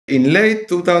in late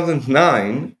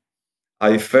 2009,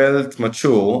 I felt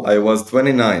mature. I was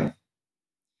 29.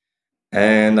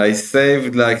 And I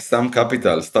saved like some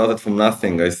capital, started from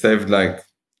nothing. I saved like,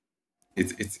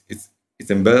 it's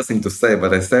embarrassing to say,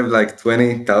 but I saved like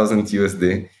 20,000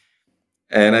 USD.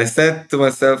 And I said to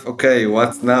myself, okay,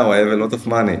 what's now? I have a lot of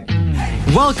money.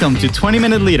 Welcome to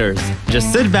 20-Minute Leaders.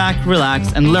 Just sit back,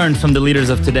 relax, and learn from the leaders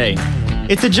of today.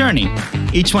 It's a journey.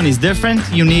 Each one is different,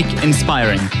 unique,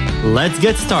 inspiring. Let's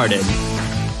get started.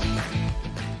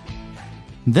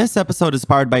 This episode is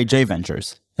powered by J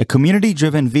Ventures, a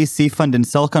community-driven VC fund in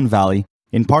Silicon Valley,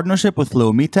 in partnership with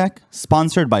Leumi,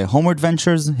 sponsored by Homeward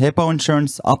Ventures, Hippo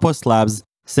Insurance, Upwest Labs,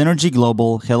 Synergy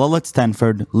Global, Hillel at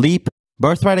Stanford, Leap,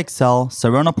 Birthright Excel,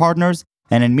 Serona Partners,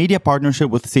 and in media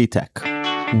partnership with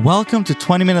CTech. Welcome to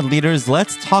 20-Minute Leaders.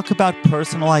 Let's talk about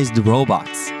personalized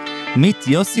robots. Meet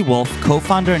Yossi Wolf,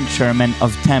 co-founder and chairman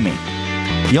of Temi.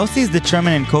 Yossi is the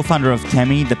chairman and co-founder of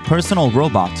Temi, the personal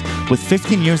robot, with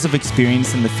 15 years of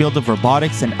experience in the field of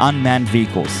robotics and unmanned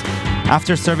vehicles.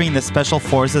 After serving in the Special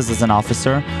Forces as an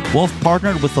officer, Wolf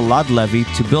partnered with Elad Levi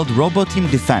to build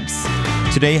Roboteam Defense.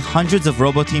 Today, hundreds of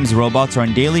Roboteam's robots are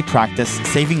in daily practice,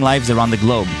 saving lives around the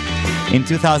globe. In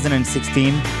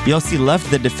 2016, Yossi left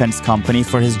the defense company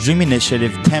for his dream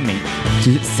initiative, Temi,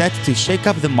 set to shake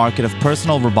up the market of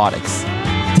personal robotics.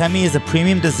 Temi is a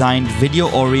premium-designed,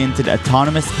 video-oriented,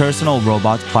 autonomous personal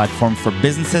robot platform for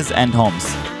businesses and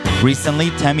homes. Recently,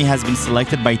 Temi has been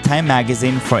selected by Time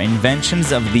magazine for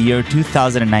Inventions of the Year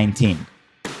 2019.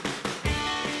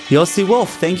 Yossi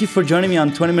Wolf, thank you for joining me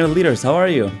on 20-Minute Leaders. How are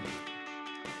you?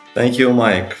 Thank you,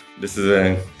 Mike. This is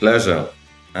a pleasure.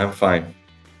 I'm fine.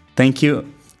 Thank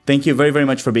you. Thank you very, very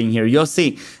much for being here.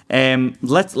 Yossi,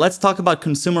 let's talk about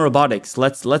consumer robotics.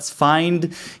 Let's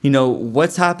find,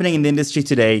 what's happening in the industry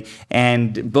today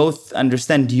and both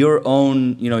understand your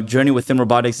own, journey within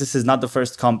robotics. This is not the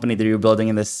first company that you're building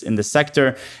in this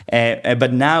sector.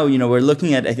 But now, we're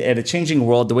looking at a changing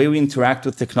world. The way we interact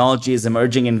with technology is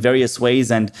emerging in various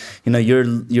ways. And,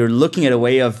 you're looking at a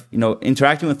way of,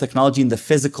 interacting with technology in the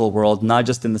physical world, not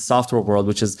just in the software world,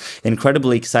 which is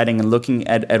incredibly exciting, and looking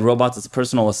at robots as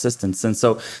personal assistants. And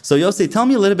so Yossi, tell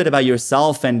me a little bit about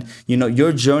yourself and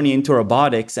your journey into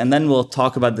robotics, and then we'll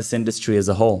talk about this industry as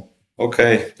a whole.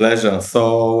 Okay, pleasure.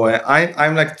 So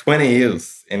I'm like 20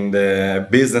 years in the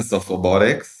business of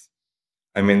robotics.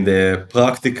 I'm in the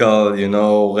practical,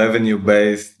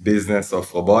 revenue-based business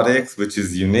of robotics, which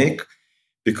is unique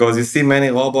because you see many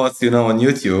robots, on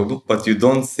YouTube, but you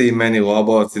don't see many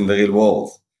robots in the real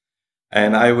world.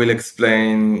 And I will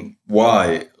explain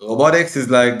why. Robotics is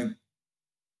like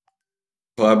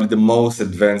probably the most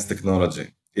advanced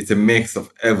technology. It's a mix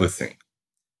of everything.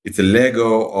 It's a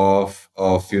Lego of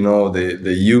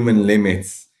the human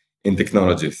limits in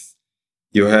technologies.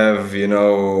 You have,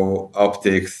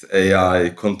 optics, AI,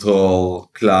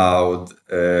 control, cloud,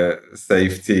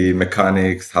 safety,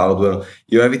 mechanics, hardware.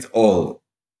 You have it all.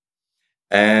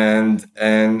 And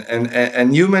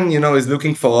human, is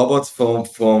looking for robots from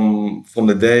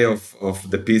the day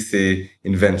of the PC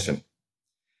invention.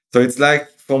 So it's like,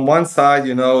 from one side,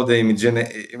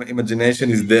 the imagination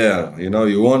is there.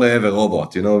 You want to have a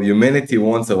robot. Humanity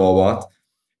wants a robot.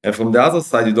 And from the other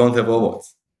side, you don't have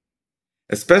robots.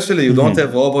 Especially, you don't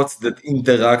have robots that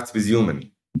interact with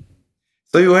human.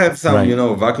 So you have some,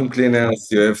 vacuum cleaners.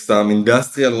 You have some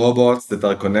industrial robots that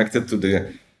are connected to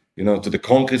the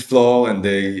concrete floor, and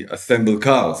they assemble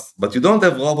cars. But you don't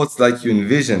have robots like you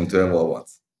envision to have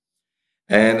robots.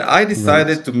 And I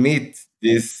decided to meet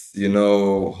this,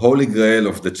 holy grail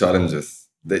of the challenges,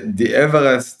 the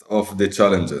Everest of the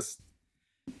challenges.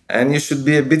 And you should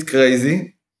be a bit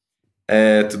crazy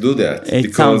to do that.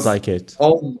 It sounds like it.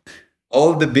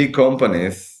 All the big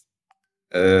companies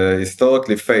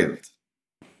historically failed.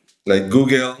 Like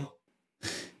Google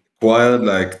acquired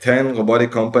like 10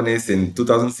 robotic companies in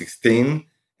 2016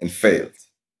 and failed.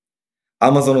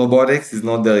 Amazon Robotics is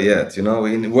not there yet.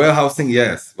 In warehousing,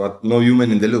 yes, but no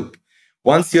human in the loop.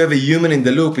 Once you have a human in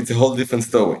the loop, it's a whole different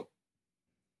story.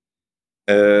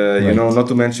 Not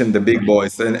to mention the big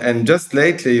boys. And just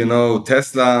lately,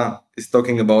 Tesla is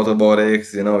talking about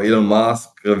robotics. Elon Musk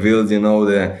revealed,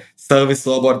 the service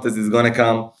robot that is going to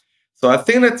come. So I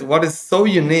think that what is so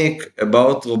unique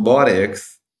about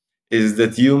robotics is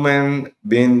that human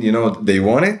being, they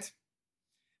want it.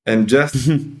 And just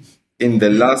in the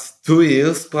last 2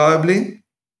 years, probably,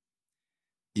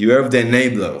 you have the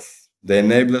enablers. The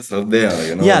enablers are there,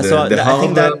 I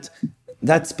think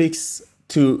that speaks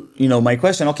to my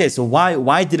question. Okay, so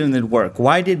why didn't it work?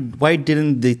 Why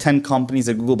didn't the 10 companies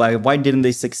at Google buy? Why didn't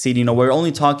they succeed? We're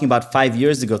only talking about 5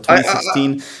 years ago,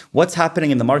 2016. What's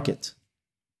happening in the market?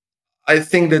 I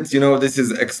think that, this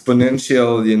is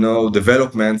exponential,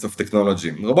 developments of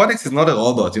technology. Robotics is not a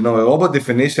robot. A robot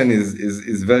definition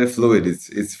is very fluid.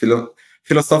 It's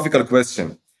philosophical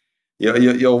question.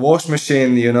 Your wash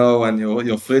machine, and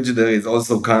your frigidaire is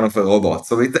also kind of a robot.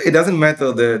 So it doesn't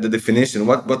matter the definition.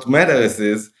 What matters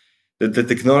is that the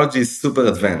technology is super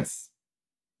advanced.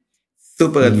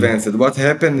 Super advanced. And what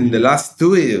happened in the last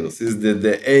 2 years is that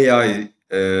the AI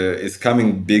is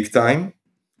coming big time.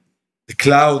 The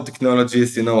cloud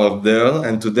technologies, are there.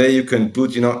 And today you can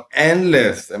put,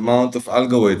 endless amount of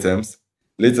algorithms,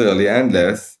 literally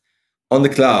endless, on the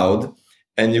cloud.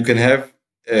 And you can have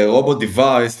a robot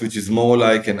device, which is more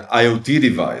like an IoT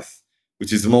device,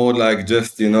 which is more like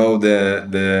just,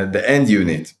 the end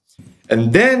unit.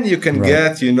 And then you can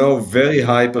get, very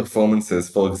high performances.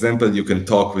 For example, you can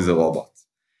talk with a robot.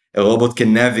 A robot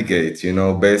can navigate,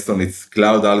 based on its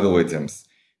cloud algorithms,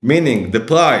 meaning the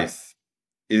price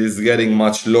is getting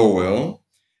much lower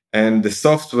and the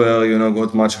software,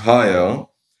 got much higher.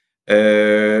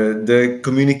 The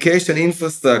communication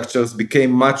infrastructures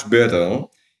became much better,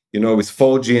 with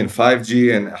 4G and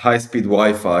 5G and high-speed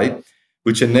Wi-Fi,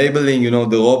 which enabling,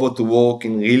 the robot to work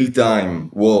in real-time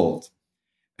world.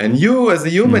 And you, as a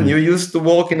human, you used to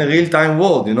work in a real-time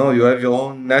world. You have your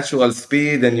own natural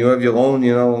speed and you have your own,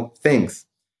 things.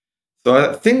 So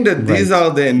I think that these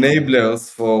are the enablers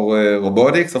for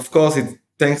robotics. Of course, it's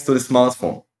thanks to the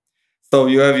smartphone. So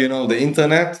you have, the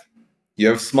internet, you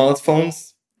have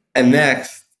smartphones, and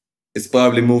next is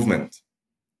probably movement,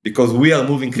 because we are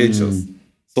moving creatures.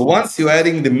 So once you're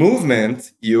adding the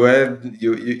movement, you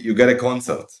get a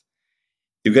concert.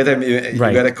 You get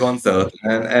a concert,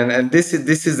 and this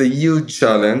is a huge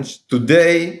challenge.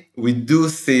 Today, we do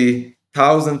see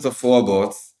thousands of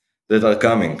robots that are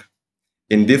coming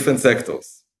in different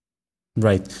sectors.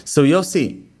 Right. So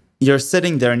Yossi, you're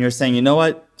sitting there and you're saying, you know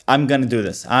what? I'm going to do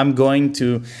this. I'm going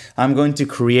to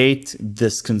create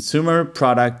this consumer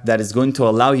product that is going to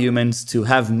allow humans to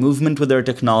have movement with their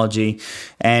technology.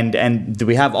 And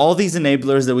we have all these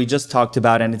enablers that we just talked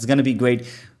about, and it's going to be great.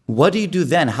 What do you do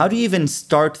then? How do you even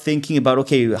start thinking about,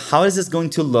 okay, how is this going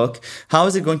to look? How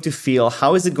is it going to feel?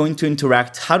 How is it going to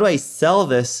interact? How do I sell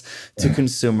this to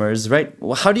consumers, right?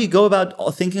 How do you go about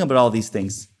thinking about all these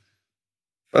things?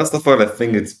 First of all, I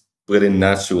think it's pretty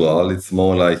natural. It's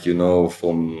more like,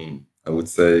 from, I would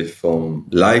say, from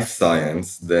life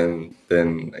science than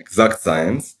exact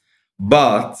science.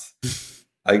 But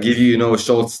I give you, a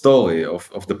short story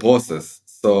of the process.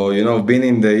 So, been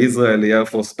in the Israeli Air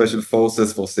Force Special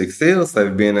Forces for 6 years.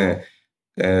 I've been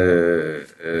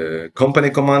a company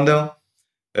commander.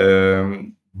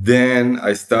 Then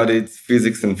I studied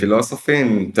physics and philosophy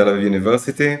in Tel Aviv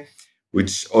University,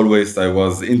 which always I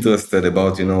was interested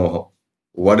about,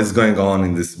 what is going on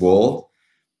in this world,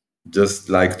 just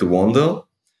like to wonder.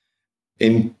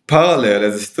 In parallel,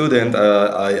 as a student,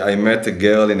 I met a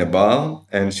girl in a bar,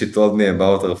 and she told me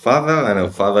about her father. And her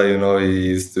father, he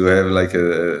used to have like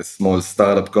a small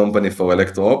startup company for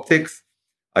electro-optics.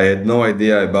 I had no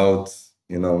idea about,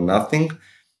 nothing.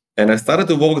 And I started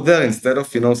to work there instead of,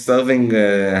 serving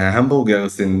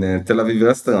hamburgers in a Tel Aviv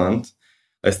restaurant.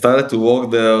 I started to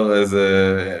work there as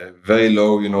a very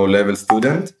low, level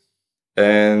student.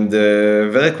 And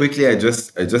very quickly, I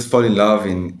just fall in love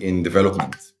in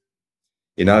development,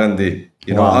 in R&D.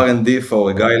 Wow. R&D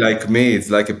for a guy like me, it's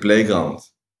like a playground.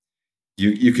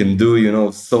 You can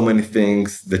do, so many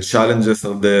things. The challenges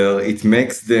are there. It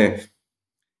makes the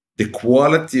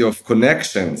quality of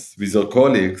connections with your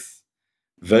colleagues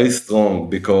very strong,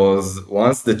 because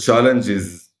once the challenge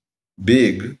is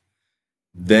big,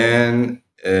 then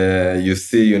you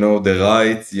see, the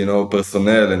right,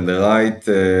 personnel and the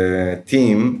right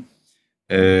team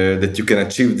that you can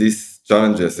achieve these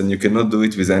challenges, and you cannot do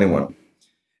it with anyone.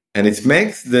 And it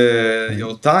makes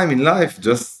your time in life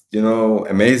just,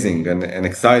 amazing and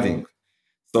exciting.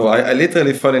 So I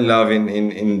literally fell in love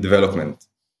in development.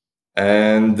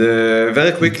 And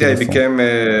very quickly I became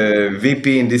a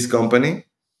VP in this company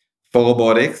for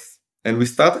robotics. And we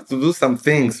started to do some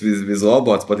things with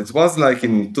robots, but it was like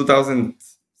in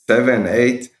 2007,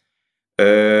 8.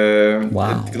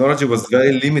 Wow. The technology was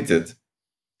very limited.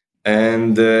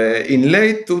 And in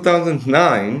late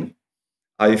 2009,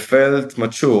 I felt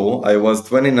mature. I was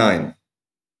 29.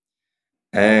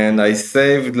 And I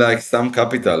saved like some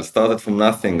capital, started from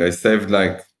nothing. I saved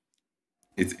like,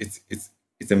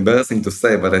 it's embarrassing to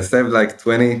say, but I saved like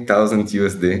 20,000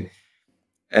 USD.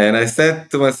 And I said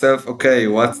to myself, okay,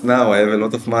 what's now? I have a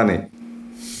lot of money.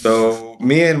 So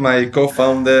me and my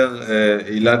co-founder,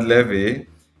 Elad Levi,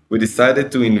 we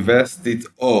decided to invest it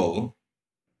all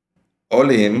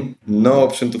in, no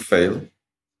option to fail.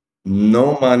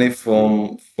 no money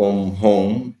from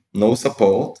home, no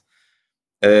support,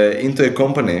 into a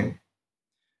company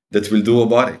that will do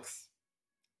robotics.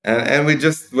 And we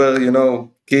just were,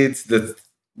 kids that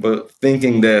were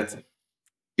thinking that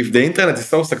if the internet is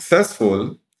so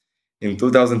successful in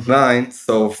 2009,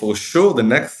 so for sure the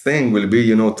next thing will be,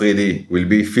 3D, will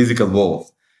be physical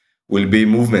world, will be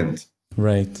movement.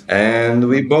 Right. And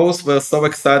we both were so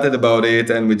excited about it,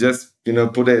 and we just,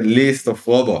 put a list of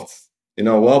robots.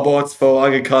 Robots for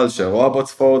agriculture,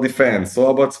 robots for defense,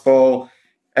 robots for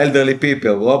elderly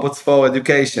people, robots for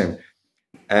education,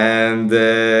 and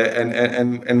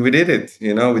we did it.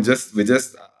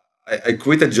 I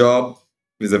quit a job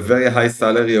with a very high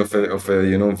salary of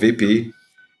a VP,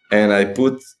 and I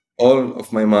put all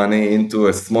of my money into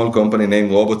a small company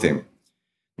named Roboteam.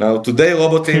 Now today,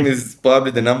 Roboteam is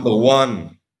probably the number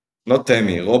one, not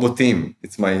temi, Roboteam.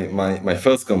 It's my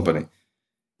first company.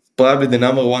 Probably the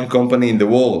number one company in the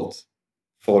world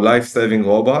for life-saving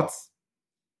robots.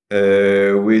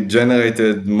 We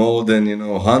generated more than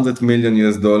 $100 million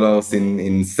US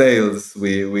in sales.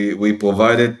 We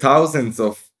provided thousands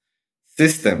of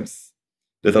systems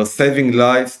that are saving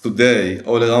lives today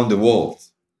all around the world.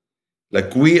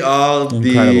 Like we are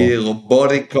the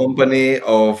robotic company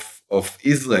of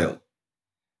Israel.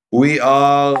 We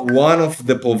are one of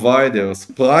the providers,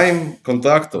 prime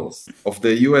contractors of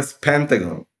the US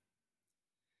Pentagon.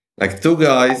 Like two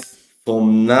guys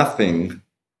from nothing.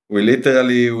 We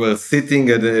literally were sitting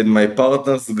at my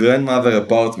partner's grandmother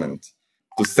apartment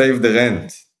to save the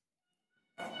rent.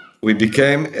 We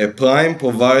became a prime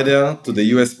provider to the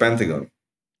US Pentagon.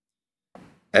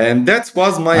 And that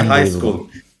was my high school.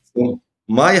 So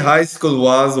my high school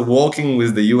was working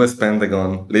with the US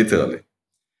Pentagon, literally.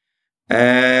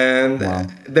 And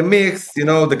the mix,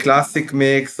 the classic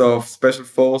mix of special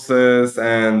forces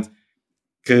and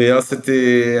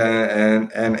curiosity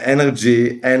and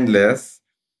energy endless.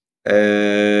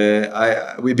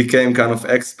 We became kind of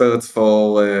experts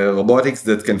for robotics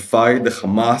that can fight the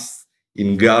Hamas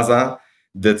in Gaza,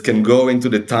 that can go into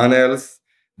the tunnels,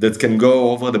 that can go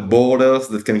over the borders,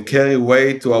 that can carry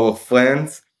weight to our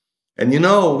friends. And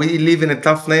we live in a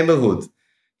tough neighborhood.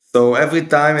 So every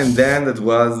time and then that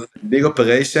was a big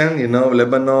operation,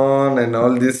 Lebanon and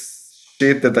all this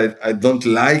shit that I don't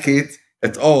like it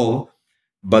at all.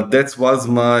 But that was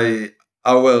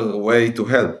our way to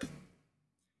help.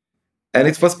 And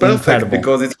it was perfect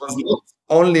because it was not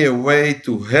only a way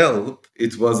to help,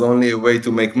 it was only a way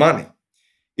to make money.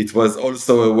 It was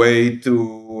also a way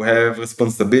to have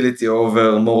responsibility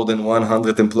over more than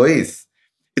 100 employees.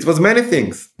 It was many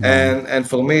things. And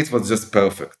for me, it was just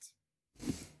perfect.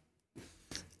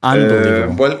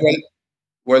 Unbelievable.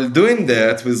 While doing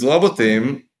that with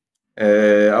Roboteam,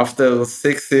 after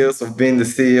 6 years of being the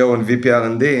CEO and VP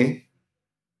R&D,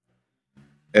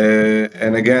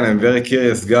 and again, I'm a very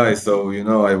curious guy, so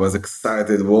I was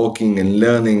excited working and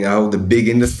learning how the big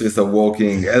industries are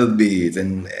working, Elbit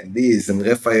and this and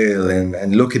Rafael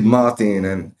and Lockheed Martin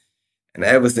and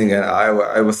everything. And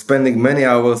I was spending many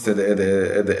hours at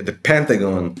the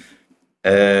Pentagon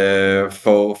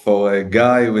for a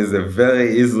guy with a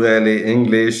very Israeli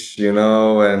English,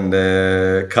 and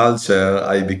culture.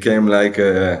 I became like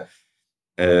a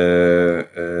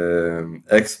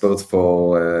expert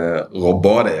for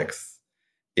robotics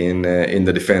in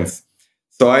the defense.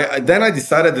 So then I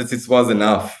decided that it was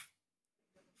enough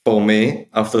for me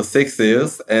after 6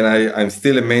 years, and I'm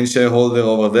still a main shareholder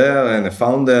over there and a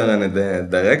founder and a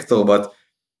director, but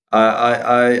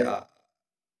I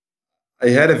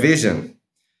had a vision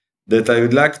that I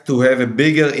would like to have a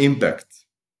bigger impact.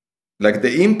 Like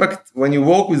the impact, when you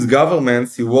work with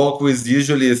governments, you work with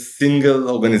usually a single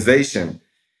organization,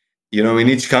 in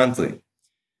each country.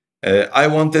 I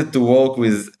wanted to work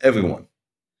with everyone.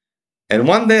 And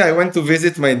one day I went to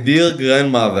visit my dear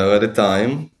grandmother at the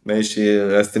time, may she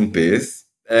rest in peace,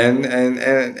 and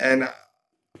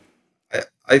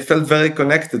I felt very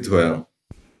connected to her,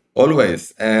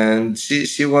 always. And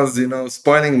she was,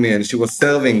 spoiling me, and she was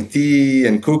serving tea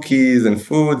and cookies and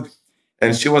food,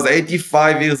 and she was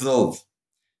 85 years old.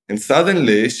 And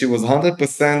suddenly she was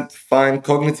 100% fine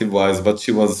cognitive-wise, but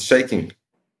she was shaking,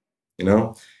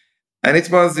 And it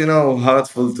was,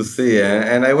 hurtful to see.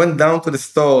 And I went down to the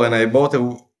store and I bought a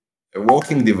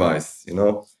walking device,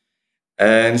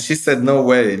 And she said, "No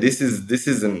way, this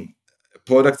is a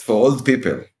product for old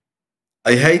people.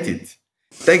 I hate it.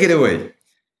 Take it away."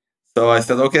 So I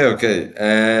said, okay.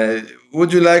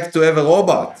 Would you like to have a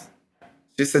robot?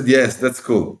 She said, "Yes, that's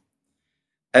cool."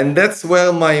 And that's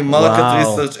where my market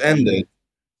research ended,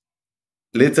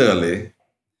 literally.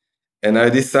 And I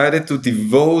decided to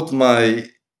devote my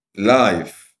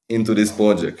life into this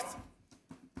project.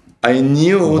 I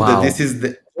knew that Wow. this is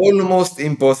the almost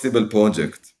impossible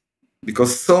project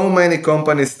because so many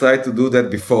companies tried to do that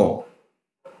before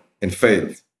and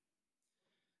failed.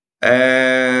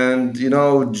 And,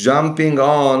 jumping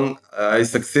on, I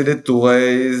succeeded to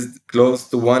raise close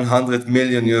to 100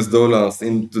 million US dollars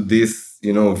into this,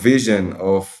 vision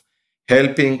of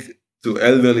helping to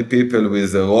elderly people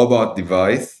with a robot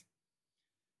device.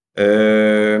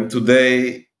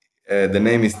 Today, the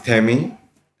name is Temi.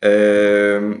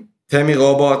 Temi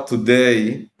robot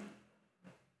today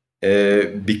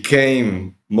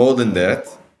became more than that.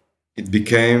 It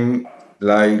became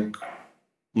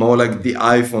more like the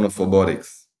iPhone of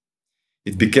robotics.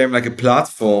 It became like a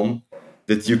platform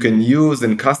that you can use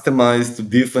and customize to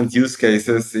different use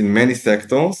cases in many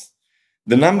sectors.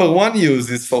 The number one use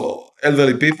is for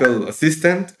elderly people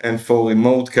assistant and for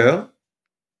remote care,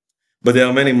 but there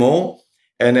are many more.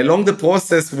 And along the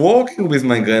process, working with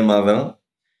my grandmother,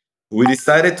 we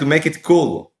decided to make it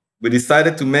cool. We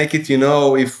decided to make it,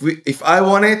 if I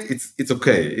want it, it's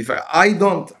okay. If I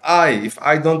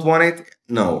don't want it,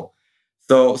 no.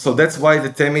 So that's why the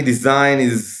Temi design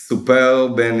is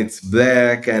superb and it's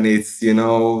black and it's,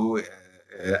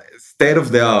 state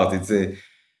of the art.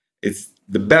 It's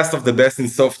the best of the best in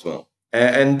software.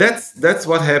 And that's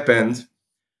what happened.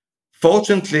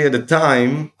 Fortunately, at the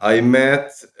time, I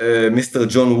met Mr.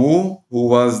 John Woo, who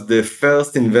was the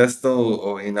first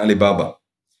investor in Alibaba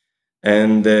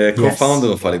and the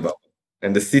co-founder of Alibaba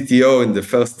and the CTO in the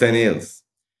first 10 years.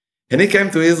 And he came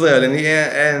to Israel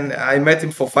and I met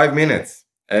him for 5 minutes.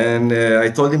 And I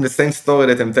told him the same story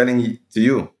that I'm telling to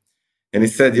you. And he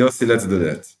said, Yossi, let's do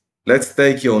that. Let's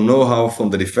take your know-how from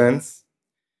the defense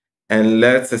and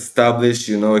let's establish,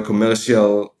 a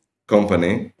commercial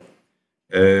company,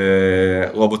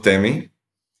 Roboteam,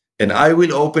 and I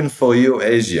will open for you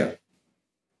Asia.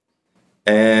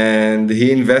 And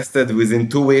he invested within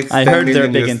 2 weeks. I heard they're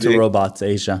big USD. into robots,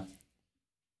 Asia.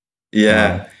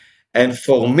 Yeah. Wow. And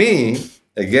for me,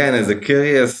 again, as a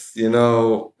curious,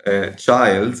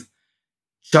 child,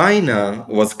 China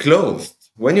was closed.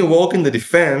 When you work in the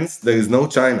defense, there is no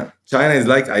China. China is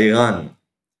like Iran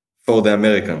for the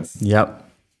Americans. Yep.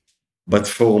 But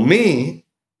for me,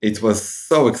 it was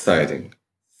so exciting.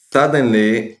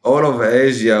 Suddenly, all of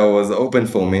Asia was open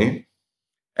for me.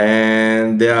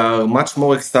 And they are much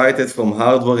more excited from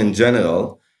hardware in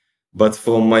general. But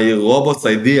from my robots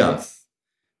ideas,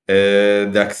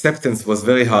 the acceptance was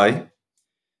very high.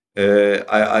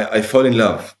 I fall in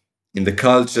love in the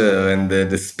culture and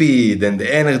the speed and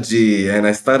the energy. And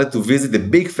I started to visit the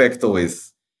big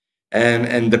factories.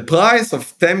 And the price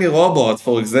of Temi robot,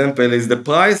 for example, is the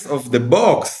price of the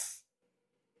box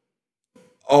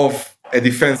of a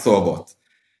defense robot.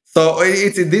 So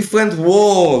it's a different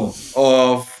world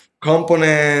of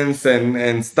components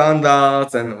and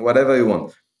standards and whatever you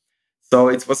want. So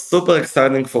it was super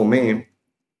exciting for me.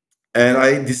 And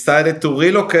I decided to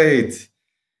relocate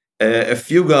a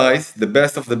few guys, the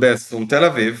best of the best, from Tel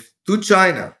Aviv to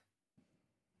China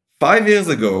 5 years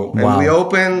ago. Wow. And we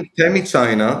opened Temi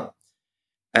China.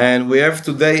 And we have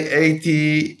today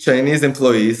 80 Chinese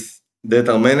employees that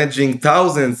are managing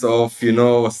thousands of,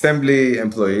 assembly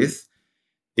employees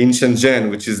in Shenzhen,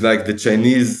 which is like the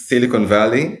Chinese Silicon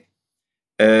Valley.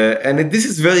 And this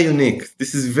is very unique.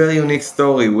 This is a very unique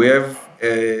story. We have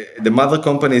the mother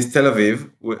company is Tel Aviv,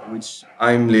 which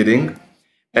I'm leading.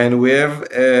 And we have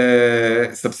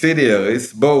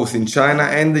subsidiaries both in China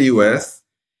and the US.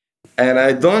 And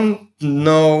I don't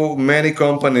know many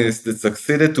companies that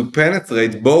succeeded to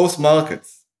penetrate both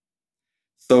markets.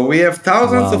 So we have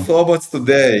thousands of robots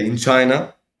today in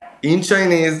China, in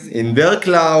Chinese, in their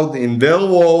cloud, in their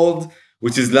world,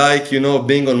 which is like,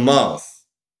 being on Mars.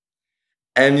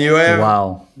 And you have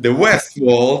the West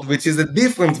world, which is a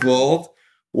different world,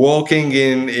 working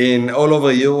in all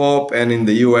over Europe and in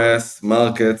the US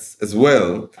markets as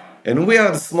well. And we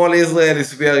are the small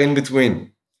Israelis, we are in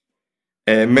between,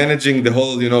 managing the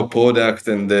whole, product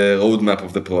and the roadmap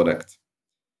of the product.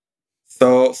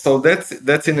 So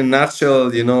that's in a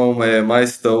nutshell, my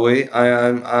story.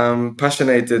 I'm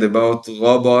passionate about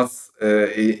robots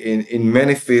in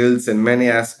many fields and many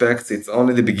aspects. It's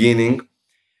only the beginning.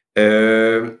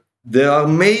 There are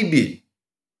maybe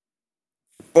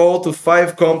 4 to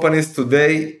 5 companies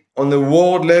today on the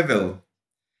world level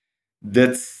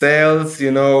that sells,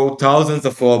 thousands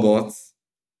of robots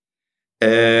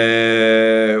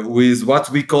with what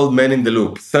we call man in the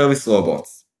loop, service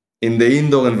robots in the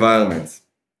indoor environments.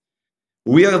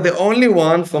 We are the only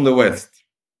one from the West.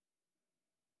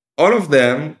 All of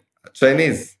them are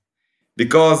Chinese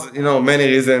because, many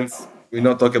reasons. We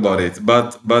not talk about it,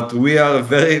 but we are a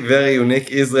very, very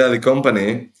unique Israeli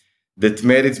company that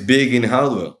made it big in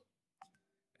hardware.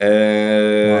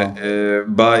 Wow.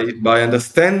 by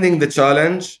understanding the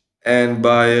challenge and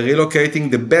by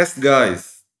relocating the best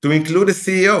guys, to include a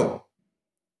CEO,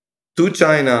 to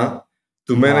China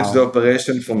to manage Wow. the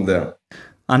operation from there.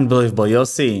 Unbelievable.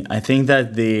 Yossi, I think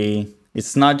that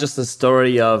it's not just a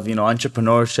story of,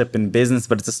 entrepreneurship and business,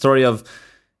 but it's a story of,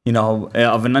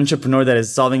 of an entrepreneur that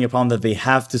is solving a problem that they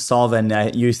have to solve. And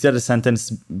you said a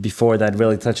sentence before that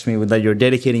really touched me, with that you're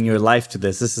dedicating your life to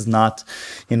this. This is not,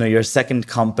 your second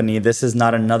company. This is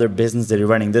not another business that you're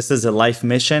running. This is a life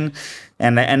mission.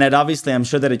 And it obviously, I'm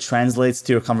sure that it translates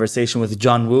to your conversation with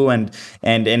John Woo and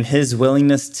his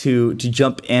willingness to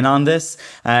jump in on this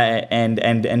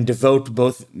and devote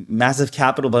both massive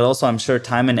capital, but also I'm sure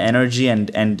time and energy and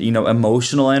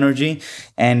emotional energy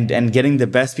and getting the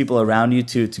best people around you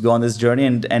to go on this journey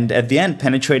and at the end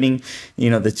penetrating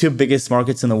the two biggest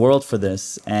markets in the world for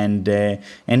this and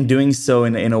doing so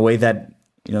in a way that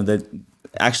that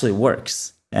actually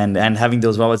works. And having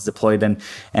those robots deployed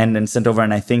and sent over,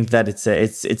 and I think that it's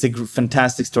a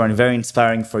fantastic story and very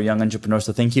inspiring for young entrepreneurs.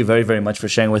 So thank you very, very much for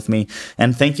sharing with me,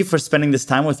 and thank you for spending this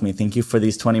time with me. Thank you for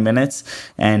these 20 minutes,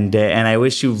 and I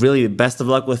wish you really the best of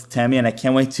luck with Temi, and I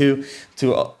can't wait to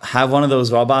have one of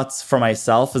those robots for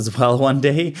myself as well one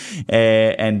day.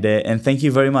 And thank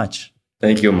you very much.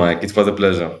 Thank you, Mike. It was a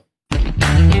pleasure.